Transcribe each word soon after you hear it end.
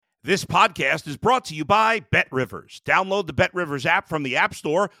This podcast is brought to you by BetRivers. Download the BetRivers app from the App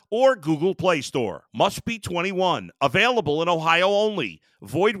Store or Google Play Store. Must be 21. Available in Ohio only.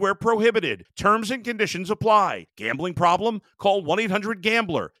 Void where prohibited. Terms and conditions apply. Gambling problem? Call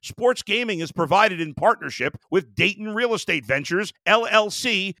 1-800-GAMBLER. Sports gaming is provided in partnership with Dayton Real Estate Ventures,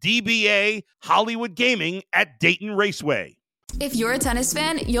 LLC, DBA, Hollywood Gaming at Dayton Raceway. If you're a tennis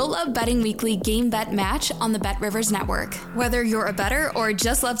fan, you'll love Betting Weekly Game Bet Match on the BetRivers Network. Whether you're a bettor or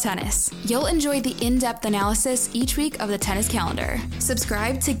just love tennis, you'll enjoy the in-depth analysis each week of the tennis calendar.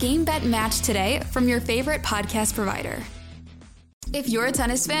 Subscribe to Game Bet Match today from your favorite podcast provider. If you're a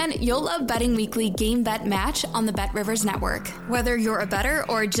tennis fan, you'll love Betting Weekly Game Bet Match on the BetRivers Network. Whether you're a bettor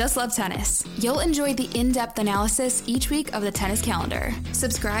or just love tennis, you'll enjoy the in-depth analysis each week of the tennis calendar.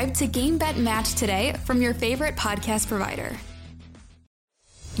 Subscribe to Game Bet Match today from your favorite podcast provider.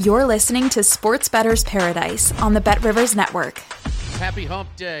 You're listening to Sports Bettor's Paradise on the BetRivers Network. Happy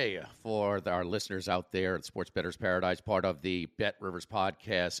Hump Day for our listeners out there at Sports Bettor's Paradise, part of the BetRivers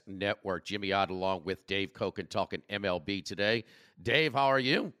Podcast Network. Jimmy Ott along with Dave Koken talking MLB today. Dave, how are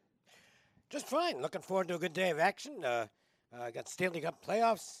you? Just fine. Looking forward to a good day of action. Got Stanley Cup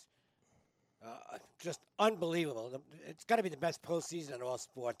playoffs. Just unbelievable. It's got to be the best postseason in all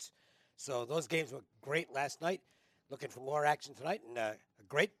sports. So those games were great last night. Looking for more action tonight, and a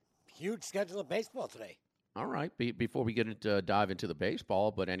great, huge schedule of baseball today. All right. Before we get into dive into the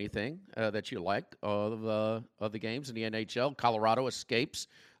baseball, but anything that you like of the games in the NHL, Colorado escapes,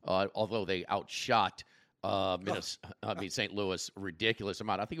 although they outshot St. Louis ridiculous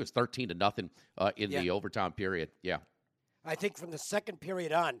amount. I think it was 13-0 in the overtime period. Yeah. I think from the second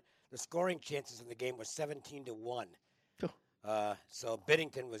period on, the scoring chances in the game were 17-1. So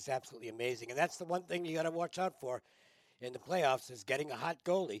Biddington was absolutely amazing, and that's the one thing you got to watch out for in the playoffs is getting a hot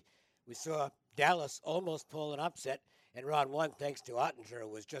goalie. We saw Dallas almost pull an upset, and Ron won thanks to Ottinger, who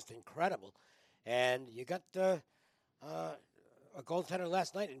was just incredible. And you got a goaltender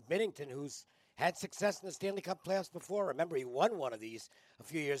last night in Biddington who's had success in the Stanley Cup playoffs before. Remember, he won one of these a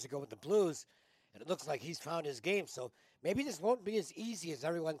few years ago with the Blues, and it looks like he's found his game. So maybe this won't be as easy as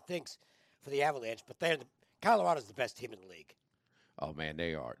everyone thinks for the Avalanche, but Colorado's the best team in the league. Oh, man,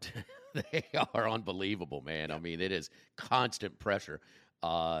 they are. They are unbelievable, man. I mean, it is constant pressure,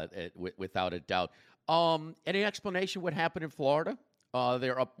 without a doubt. Any explanation what happened in Florida?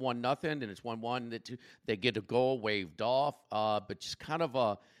 They're up 1-0, and it's 1-1. They get a goal waved off, but just kind of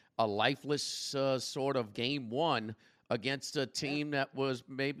a lifeless sort of game one against a team that was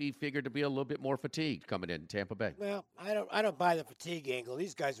maybe figured to be a little bit more fatigued coming in Tampa Bay. Well, I don't buy the fatigue angle.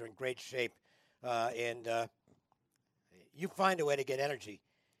 These guys are in great shape, and you find a way to get energy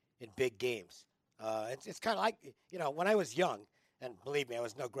in big games. It's kind of like, when I was young, and believe me, I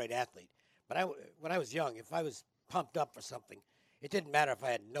was no great athlete, but when I was young, if I was pumped up for something, it didn't matter if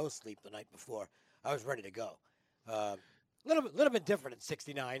I had no sleep the night before. I was ready to go. Little bit different at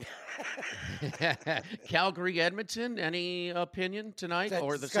 69. Calgary, Edmonton, any opinion tonight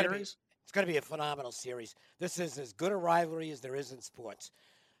or the series? It's going to be a phenomenal series. This is as good a rivalry as there is in sports.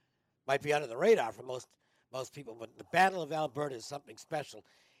 Might be under the radar for most people, but the Battle of Alberta is something special.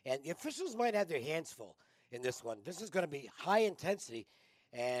 And the officials might have their hands full in this one. This is going to be high intensity,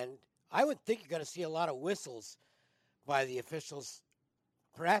 and I would think you're going to see a lot of whistles by the officials,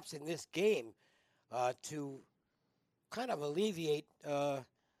 perhaps in this game, to kind of alleviate or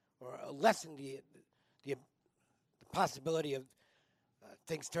lessen the possibility of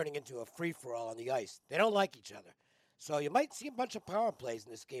things turning into a free-for-all on the ice. They don't like each other. So you might see a bunch of power plays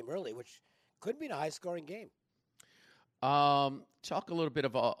in this game early, which could be a high-scoring game. Talk a little bit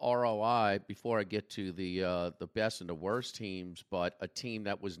about ROI before I get to the best and the worst teams, but a team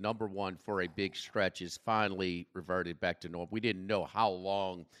that was number one for a big stretch is finally reverted back to normal. We didn't know how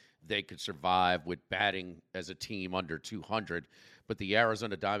long they could survive with batting as a team under 200, but the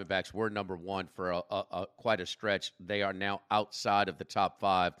Arizona Diamondbacks were number one for quite a stretch. They are now outside of the top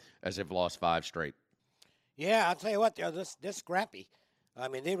five as they've lost 5 straight. Yeah, I'll tell you what, they're scrappy. I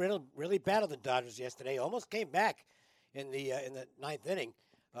mean, they really battled the Dodgers yesterday. Almost came back in the ninth inning.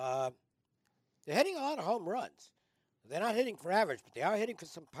 They're hitting a lot of home runs. They're not hitting for average, but they are hitting for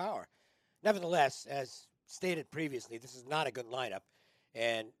some power. Nevertheless, as stated previously, this is not a good lineup,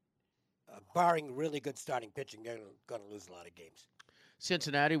 and barring really good starting pitching, they're going to lose a lot of games.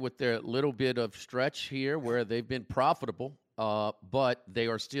 Cincinnati with their little bit of stretch here where they've been profitable, but they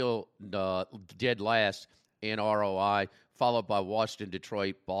are still dead last in ROI, followed by Washington,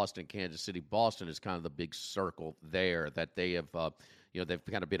 Detroit, Boston, Kansas City. Boston is kind of the big circle there that they have, they've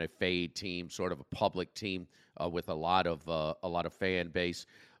kind of been a fade team, sort of a public team with a lot of fan base.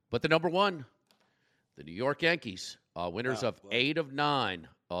 But the number one, the New York Yankees, winners of 8 of 9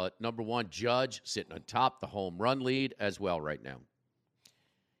 Number one, Judge sitting on top, the home run lead as well right now.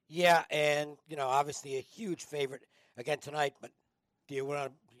 Yeah, and, obviously a huge favorite again tonight, but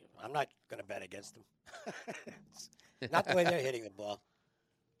I'm not going to bet against them. Not the way they're hitting the ball.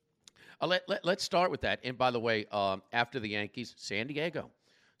 Let's start with that. And by the way, after the Yankees, San Diego.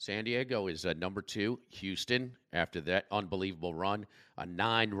 San Diego is number 2. Houston, after that unbelievable run, a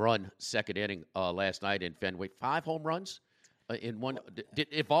 9-run second inning last night in Fenway. 5 home runs in one. Did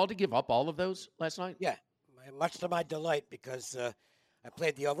Evaldi give up all of those last night? Yeah, much to my delight because I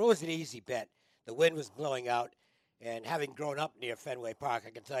played the over. It was an easy bet. The wind was blowing out, and having grown up near Fenway Park, I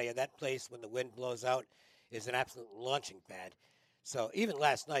can tell you that place, when the wind blows out, is an absolute launching pad. So even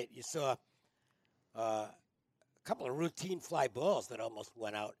last night, you saw a couple of routine fly balls that almost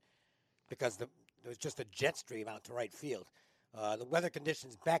went out because there was just a jet stream out to right field. The weather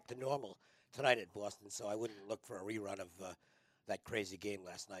conditions back to normal tonight at Boston, so I wouldn't look for a rerun of that crazy game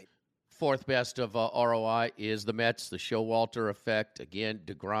last night. 4th best of ROI is the Mets, the Showalter effect. Again,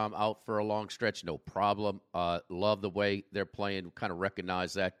 DeGrom out for a long stretch, no problem. Love the way they're playing, kind of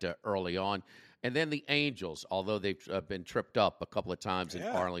recognize that early on. And then the Angels, although they've been tripped up a couple of times in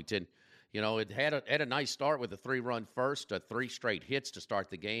Arlington. It had a nice start with a 3-run first, 3 straight hits to start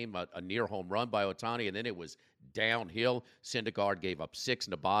the game, a near home run by Ohtani, and then it was downhill. Syndergaard gave up 6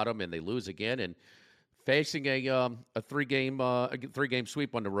 in the bottom, and they lose again. And facing a 3-game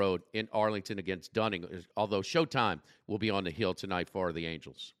sweep on the road in Arlington against Dunning, although Showtime will be on the hill tonight for the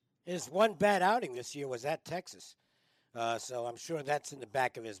Angels. His one bad outing this year was at Texas, so I'm sure that's in the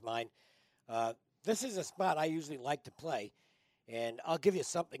back of his mind. This is a spot I usually like to play, and I'll give you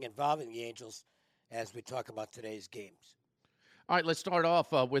something involving the Angels as we talk about today's games. All right, let's start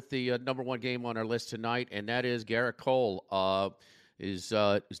off with the number 1 game on our list tonight, and that is Garrett Cole. Is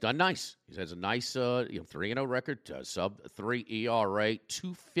done nice. He has a nice 3-0 record, sub-3 ERA,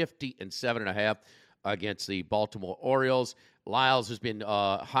 250 and 7.5 against the Baltimore Orioles. Lyles has been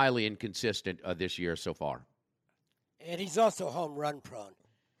highly inconsistent this year so far, and he's also home run prone.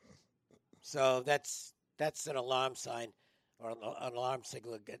 So that's an alarm sign or an alarm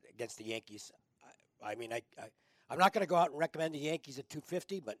signal against the Yankees. I'm not going to go out and recommend the Yankees at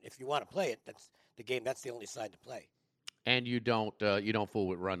 250, but if you want to play it, that's the game. That's the only side to play. And you don't fool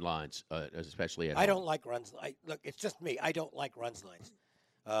with run lines, especially at home. I don't like runs. Look, it's just me. I don't like runs lines.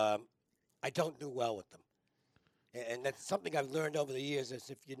 I don't do well with them, and that's something I've learned over the years.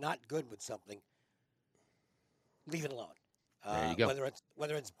 Is if you're not good with something, leave it alone. There you go.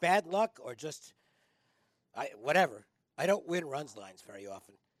 Whether it's bad luck or just whatever. I don't win runs lines very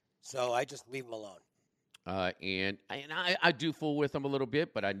often, so I just leave them alone. And I do fool with them a little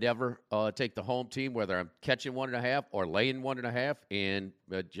bit, but I never take the home team, whether I'm catching 1.5 or laying 1.5. And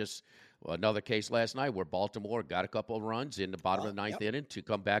just another case last night where Baltimore got a couple of runs in the bottom of the ninth inning to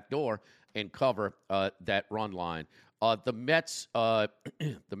come back door and cover that run line. The Mets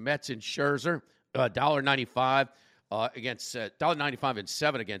in Scherzer, $1.95 against $1.95 and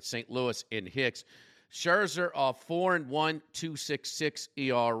 7 against St. Louis in Hicks. Scherzer, 4-1, 2.66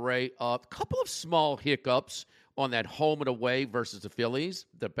 ERA. A couple of small hiccups on that home and away versus the Phillies,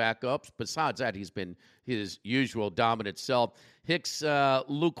 the backups. Besides that, he's been his usual dominant self. Hicks,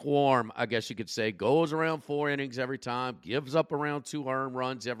 lukewarm, I guess you could say, goes around 4 innings every time, gives up around 2 earned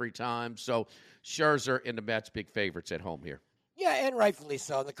runs every time. So Scherzer and the Mets, big favorites at home here. Yeah, and rightfully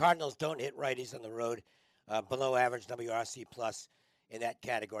so. The Cardinals don't hit righties on the road, below average WRC plus in that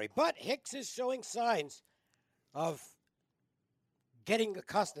category. But Hicks is showing signs of getting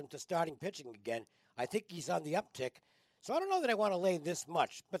accustomed to starting pitching again. I think he's on the uptick. So I don't know that I want to lay this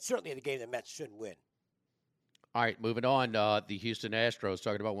much, but certainly in the game the Mets should win. All right, moving on. The Houston Astros,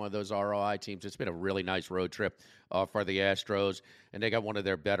 talking about one of those ROI teams. It's been a really nice road trip for the Astros, and they got one of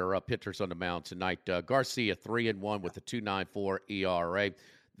their better pitchers on the mound tonight. Garcia, 3-1 with a 2.94 ERA.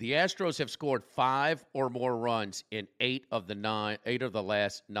 The Astros have scored 5 or more runs in 8 of the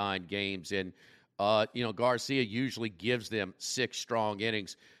last 9 games, and Garcia usually gives them 6 strong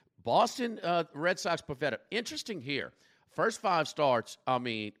innings. Boston Red Sox Bettor. Interesting here. First 5 starts,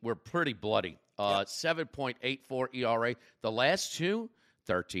 were pretty bloody. 7.84 ERA. The last 2,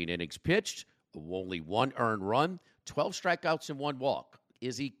 13 innings pitched, only 1 earned run, 12 strikeouts and 1 walk.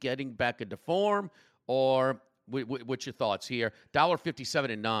 Is he getting back into form, or what's your thoughts here?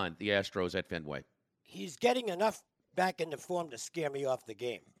 $1.57 and 9, the Astros at Fenway. He's getting enough back into form to scare me off the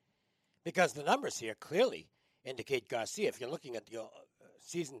game, because the numbers here clearly indicate Garcia. If you're looking at your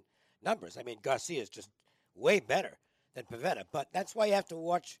season numbers, Garcia is just way better than Pivetta, but that's why you have to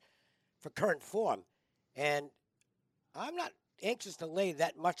watch for current form, and I'm not anxious to lay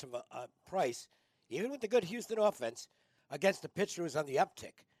that much of a price, even with the good Houston offense, against a pitcher who's on the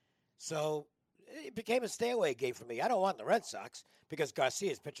uptick. So it became a stay-away game for me. I don't want the Red Sox because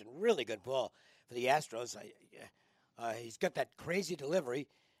Garcia's pitching really good ball for the Astros. He's got that crazy delivery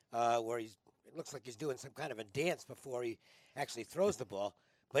where it looks like he's doing some kind of a dance before he actually throws the ball.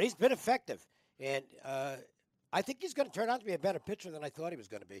 But he's been effective, and I think he's going to turn out to be a better pitcher than I thought he was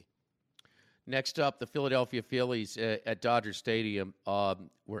going to be. Next up, the Philadelphia Phillies at Dodger Stadium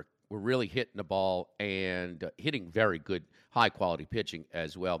were really hitting the ball and hitting very good, high-quality pitching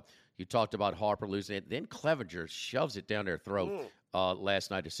as well. You talked about Harper losing it. Then Clevenger shoves it down their throat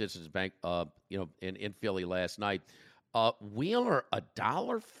last night at Citizens Bank, in Philly last night. Wheeler,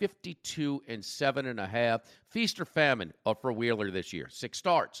 $1.52 and 7.5. Feast or famine for Wheeler this year. 6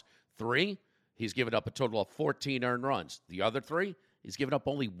 starts. 3, he's given up a total of 14 earned runs. The other 3, he's given up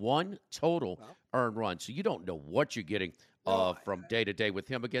only 1 total earned run. So you don't know what you're getting from day to day with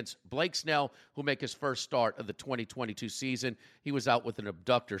him against Blake Snell, who'll make his first start of the 2022 season. He was out with an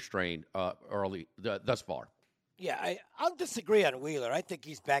abductor strain thus far. Yeah, I'll disagree on Wheeler. I think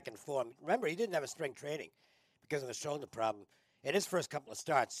he's back in form. Remember, he didn't have a spring training because of the shoulder problem. In his first couple of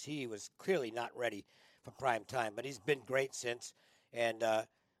starts, he was clearly not ready for prime time, but he's been great since, and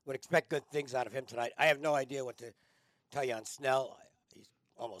would expect good things out of him tonight. I have no idea what to tell you on Snell. He's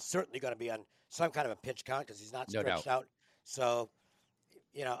almost certainly going to be on some kind of a pitch count because he's not stretched out. So,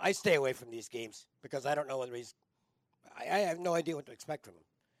 I stay away from these games because I don't know whether I have no idea what to expect from him.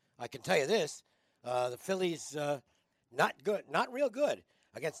 I can tell you this. The Phillies, not good, not real good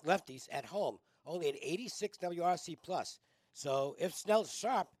against lefties at home. Only an 86 WRC plus. So if Snell's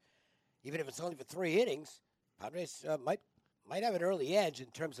sharp, even if it's only for 3 innings, Padres might have an early edge in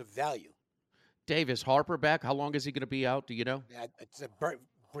terms of value. Dave, is Harper back? How long is he going to be out? Do you know? Yeah, it's a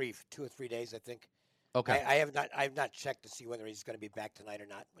brief 2 or 3 days, I think. Okay. I have not checked to see whether he's going to be back tonight or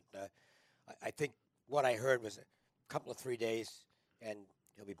not, but I think what I heard was a couple of 3 days, and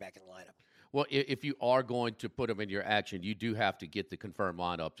he'll be back in the lineup. Well, if you are going to put him in your action, you do have to get the confirmed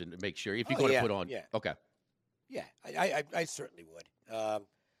lineups and make sure if you're going to put on. Yeah. Okay. Yeah, I certainly would.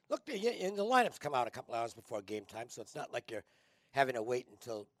 Look, and the lineups come out a couple hours before game time, so it's not like you're having to wait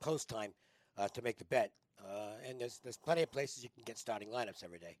until post time to make the bet. And there's plenty of places you can get starting lineups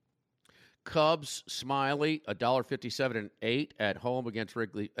every day. Cubs, Smiley, $1.57 and 8 at home against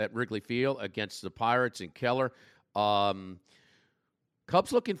Wrigley Field against the Pirates and Keller.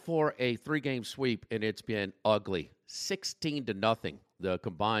 Cubs looking for a 3-game sweep, and it's been ugly. 16-0, the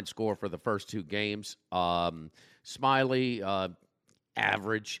combined score for the first 2 games. Smiley,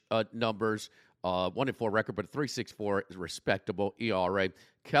 average numbers, 1-4 record, but 3.64 is respectable ERA.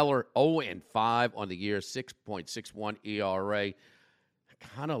 Keller 0-5 on the year, 6.61 ERA.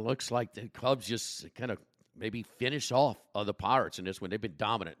 Kind of looks like the Cubs just kind of maybe finish off the Pirates in this one. They've been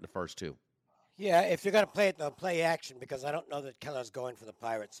dominant in the first 2. Yeah, if you're going to play it, they'll play action because I don't know that Keller's going for the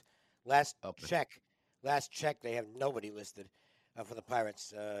Pirates. Last check, they have nobody listed for the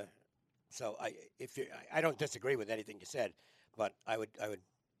Pirates. So I don't disagree with anything you said, but I would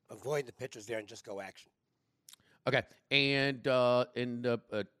avoid the pitchers there and just go action. Okay, and but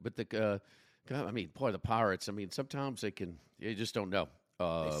the the Pirates. I mean, sometimes you just don't know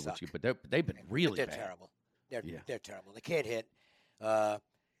what you. But they've been really they're bad. Terrible. They're terrible. They can't hit.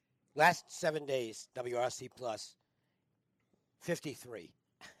 Last 7 days, WRC plus 53.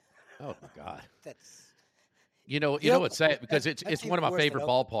 Oh my God! That's what's sad because it's one of my favorite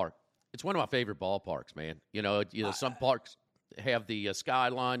ballparks. It's one of my favorite ballparks, man. Some parks have the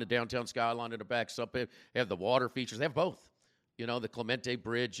skyline, the downtown skyline in the back. Some have the water features. They have both. The Clemente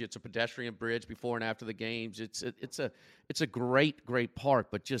Bridge. It's a pedestrian bridge before and after the games. It's a great park.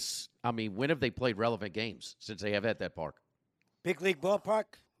 But when have they played relevant games since they have at that park? Big league ballpark,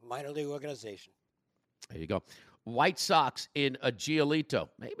 minor league organization. There you go. White Sox in a Giolito.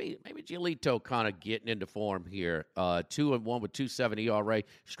 Maybe Giolito kind of getting into form here. 2-1 with 2.7 ERA.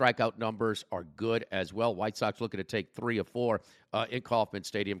 Strikeout numbers are good as well. White Sox looking to take 3 of 4 in Kauffman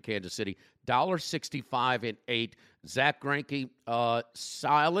Stadium, Kansas City. $1.65 and 8. Zach Greinke,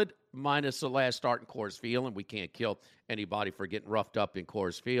 solid minus the last start in Coors Field, and we can't kill anybody for getting roughed up in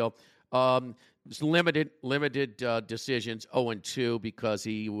Coors Field. It's limited decisions, 0-2, because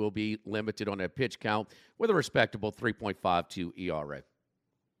he will be limited on that pitch count with a respectable 3.52 ERA.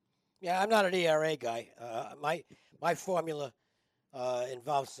 Yeah, I'm not an ERA guy. My formula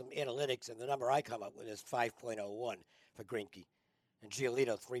involves some analytics, and the number I come up with is 5.01 for Greinke, and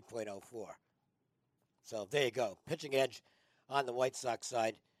Giolito 3.04. So there you go. Pitching edge on the White Sox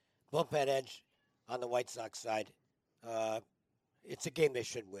side, bullpen edge on the White Sox side. It's a game they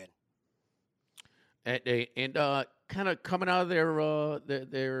should win. And kind of coming out of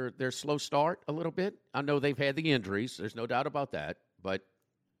their slow start a little bit. I know they've had the injuries. There's no doubt about that. But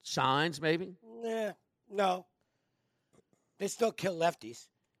signs, maybe? Nah, no. They still kill lefties,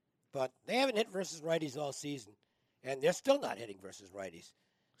 but they haven't hit versus righties all season, and they're still not hitting versus righties.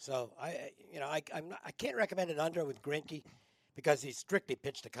 So I can't recommend an under with Greinke because he's strictly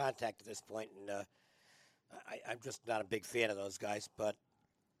pitch to contact at this point, and I'm just not a big fan of those guys. But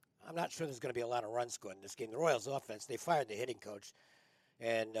I'm not sure there's going to be a lot of runs scored in this game. The Royals' offense, they fired the hitting coach,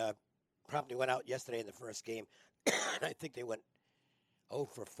 and promptly went out yesterday in the first game. And I think they went 0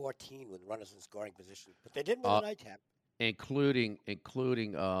 for 14 with runners in scoring position, but they didn't win the nightcap. Including,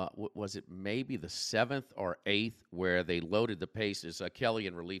 was it maybe the 7th or 8th where they loaded the bases? Kelly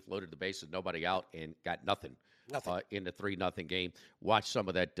in relief loaded the bases, nobody out, and got nothing. In the 3-0 game. Watched some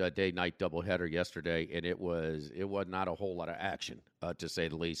of that day-night doubleheader yesterday, and it was not a whole lot of action, to say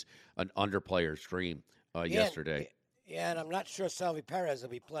the least. An underplayer's dream yesterday. Yeah, and I'm not sure Salvi Perez will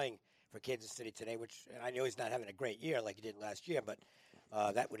be playing for Kansas City today, which I know he's not having a great year like he did last year, but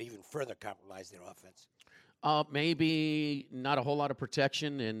that would even further compromise their offense. Maybe not a whole lot of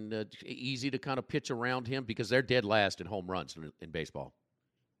protection and easy to kind of pitch around him because they're dead last in home runs in baseball.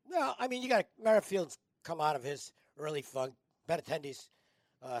 No, I mean, you got Merrifield's come out of his early funk. Benintendi's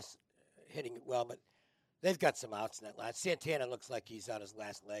hitting it well, but they've got some outs in that line. Santana looks like he's on his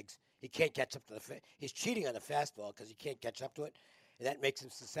last legs. He can't catch up to he's cheating on the fastball because he can't catch up to it, and that makes him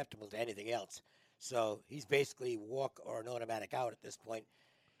susceptible to anything else. So he's basically walk or an automatic out at this point.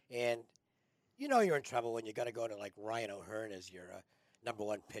 And you know you're in trouble when you got to go to like Ryan O'Hearn as your number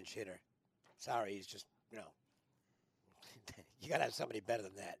one pinch hitter. Sorry, he's just, you got to have somebody better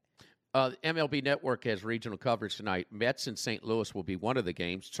than that. MLB Network has regional coverage tonight. Mets and St. Louis will be one of the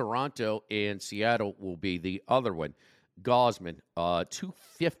games. Toronto and Seattle will be the other one. Gausman,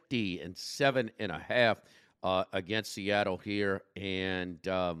 250 and 7.5 against Seattle here. And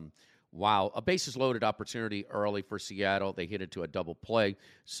wow, a bases loaded opportunity early for Seattle. They hit it to a double play,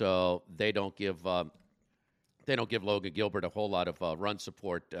 so they don't give Logan Gilbert a whole lot of run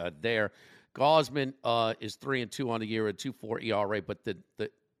support there. Gausman is 3-2 on the year, a 2.4 ERA, but the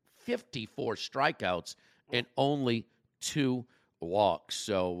 54 strikeouts and only 2 walks.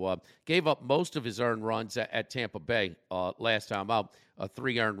 So gave up most of his earned runs at Tampa Bay last time out.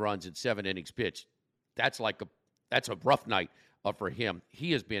 3 earned runs in 7 innings pitched. That's a rough night for him.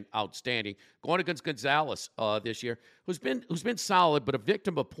 He has been outstanding. Going against Gonzalez this year, who's been solid, but a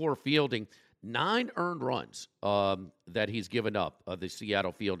victim of poor fielding. 9 earned runs that he's given up. The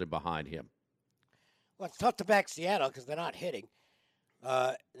Seattle fielded behind him. Well, it's tough to back Seattle because they're not hitting.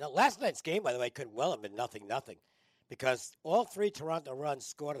 Last night's game, by the way, could well have been 0-0 because all 3 Toronto runs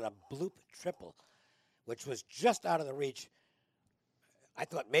scored on a bloop triple, which was just out of the reach. I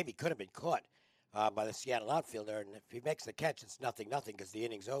thought maybe could have been caught by the Seattle outfielder, and if he makes the catch, it's 0-0 because the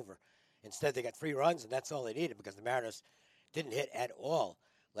inning's over. Instead, they got 3 runs, and that's all they needed because the Mariners didn't hit at all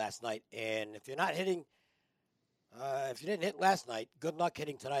last night. And if you're not hitting, if you didn't hit last night, good luck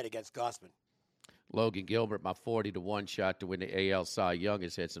hitting tonight against Gausman. Logan Gilbert, my 40-1 shot to win the AL Cy Young,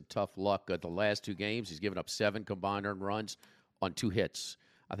 has had some tough luck. The last 2 games, he's given up 7 combined earned runs on 2 hits.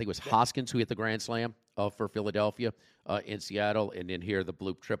 I think it was Hoskins who hit the grand slam for Philadelphia in Seattle, and then here the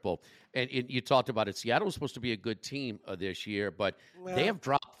bloop triple. And you talked about it. Seattle was supposed to be a good team this year, but they have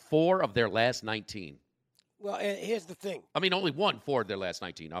dropped 4 of their last 19. Well, here's the thing. I mean, only won 4 of their last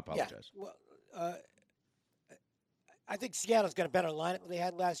 19. I apologize. Yeah, well, I think Seattle's got a better lineup than they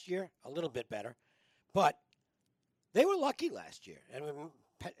had last year, a little bit better. But they were lucky last year. And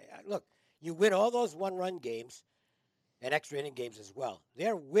look, you win all those 1-run games and extra inning games as well.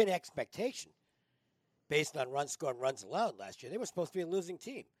 Their win expectation, based on runs scored and runs allowed last year, they were supposed to be a losing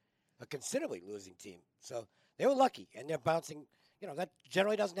team, a considerably losing team. So they were lucky, and they're bouncing. That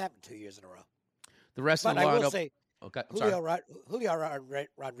generally doesn't happen 2 years in a row. The rest of the lineup. I will say, okay, Julio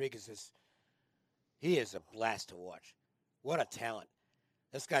Rodriguez he is a blast to watch. What a talent.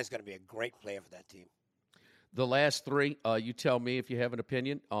 This guy's going to be a great player for that team. The last 3, you tell me if you have an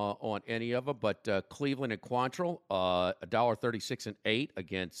opinion on any of them, but Cleveland and Quantrill, $1.36 and 8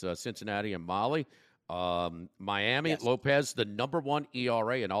 against Cincinnati and Molly. Miami, yes. Lopez, the number 1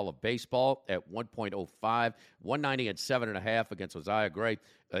 ERA in all of baseball at 1.05, 190 and 7.5 against Josiah Gray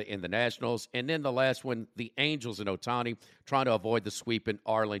in the Nationals. And then the last one, the Angels and Ohtani, trying to avoid the sweep in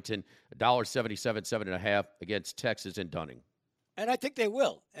Arlington, $1.77, 7.5 against Texas and Dunning. And I think they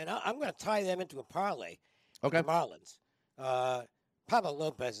will. And I'm going to tie them into a parlay. Okay. The Marlins. Pablo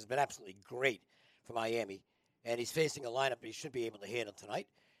Lopez has been absolutely great for Miami, and he's facing a lineup he should be able to handle tonight.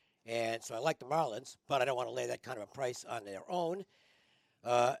 And so I like the Marlins, but I don't want to lay that kind of a price on their own.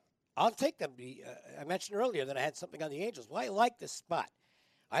 I'll take them. I mentioned earlier that I had something on the Angels. Well, I like this spot.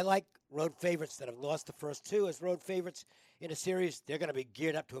 I like road favorites that have lost the first two as road favorites in a series. They're going to be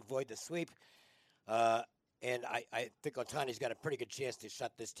geared up to avoid the sweep. And I think Ohtani's got a pretty good chance to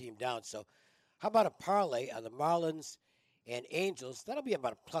shut this team down. So how about a parlay on the Marlins and Angels? That'll be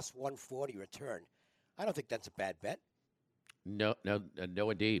about a plus 140 return. I don't think that's a bad bet. No,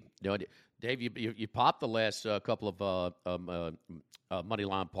 indeed. No, indeed. Dave, you popped the last couple of money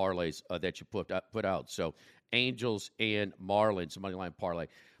line parlays that you put out. So Angels and Marlins money line parlay.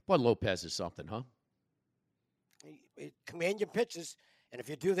 Boy, Lopez is something, huh? Command your pitches, and if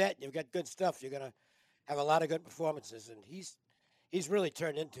you do that, you've got good stuff. You're gonna have a lot of good performances, and he's really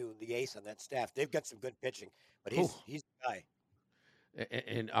turned into the ace on that staff. They've got some good pitching, but he's the guy.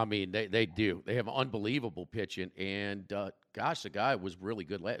 And I mean, they do. They have unbelievable pitching. And, gosh, the guy was really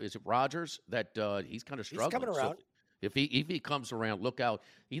good. Is it Rogers that he's kind of struggling? He's coming around. So if he comes around, look out.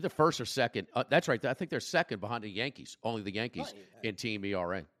 Either first or second. That's right. I think they're second behind the Yankees. Only the Yankees in team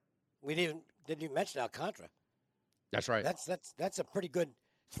ERA. We didn't even mention Alcantara. That's right. That's a pretty good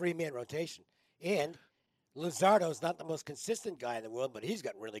three-man rotation. And Luzardo's not the most consistent guy in the world, but he's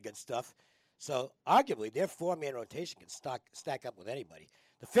got really good stuff. So, arguably, their four-man rotation can stack up with anybody.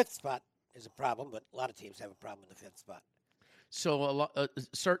 The fifth spot is a problem, but a lot of teams have a problem with the fifth spot. So,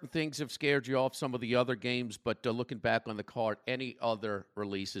 certain things have scared you off some of the other games, but looking back on the card, any other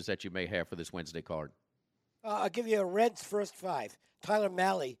releases that you may have for this Wednesday card? I'll give you a Reds first five. Tyler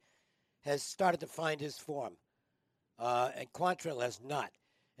Mahle has started to find his form, and Quantrill has not.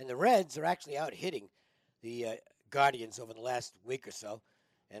 And the Reds are actually out hitting the Guardians over the last week or so.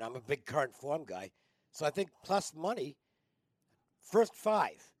 And I'm a big current form guy. So I think plus money, first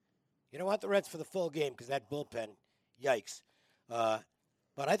five. You don't want the Reds for the full game because that bullpen, yikes. But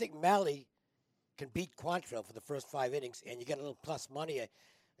I think Mahle can beat Quantrill for the first 5 innings, and you get a little plus money.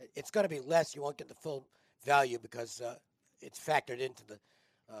 It's going to be less. You won't get the full value because it's factored into the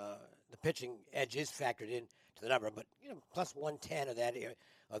pitching edge is factored into the number. But, plus 110 of that,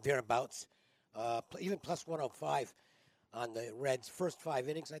 thereabouts, even plus 105. On the Reds' first 5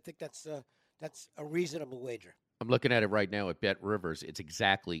 innings, I think that's a reasonable wager. I'm looking at it right now at Bet Rivers. It's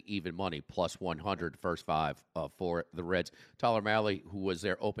exactly even money, plus 100 first 5 for the Reds. Tyler Mahle, who was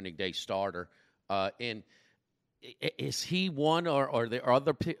their opening day starter, and is he one, or are there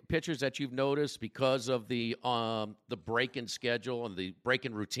other pitchers that you've noticed because of the break-in schedule and the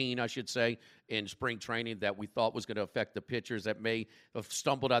break-in routine, I should say, in spring training that we thought was going to affect the pitchers that may have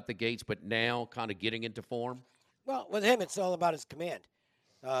stumbled out the gates, but now kind of getting into form? Well, with him, it's all about his command.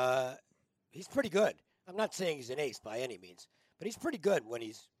 He's pretty good. I'm not saying he's an ace by any means, but he's pretty good when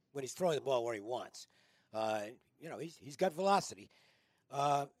he's throwing the ball where he wants. He's got velocity.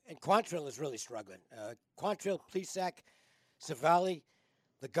 And Quantrill is really struggling. Quantrill, Plesac, Savali,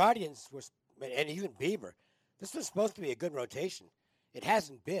 the Guardians were, and even Bieber. This was supposed to be a good rotation. It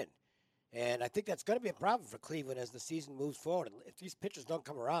hasn't been. And I think that's going to be a problem for Cleveland as the season moves forward. And if these pitchers don't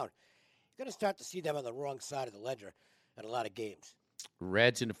come around, you're going to start to see them on the wrong side of the ledger in a lot of games.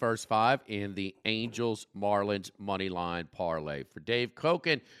 Reds in the first 5 in the Angels-Marlins money line parlay. For Dave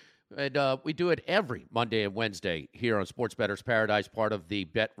Koken, and we do it every Monday and Wednesday here on Sports Bettor's Paradise, part of the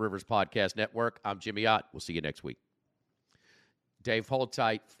Bet Rivers Podcast Network. I'm Jimmy Ott. We'll see you next week. Dave, hold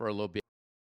tight for a little bit.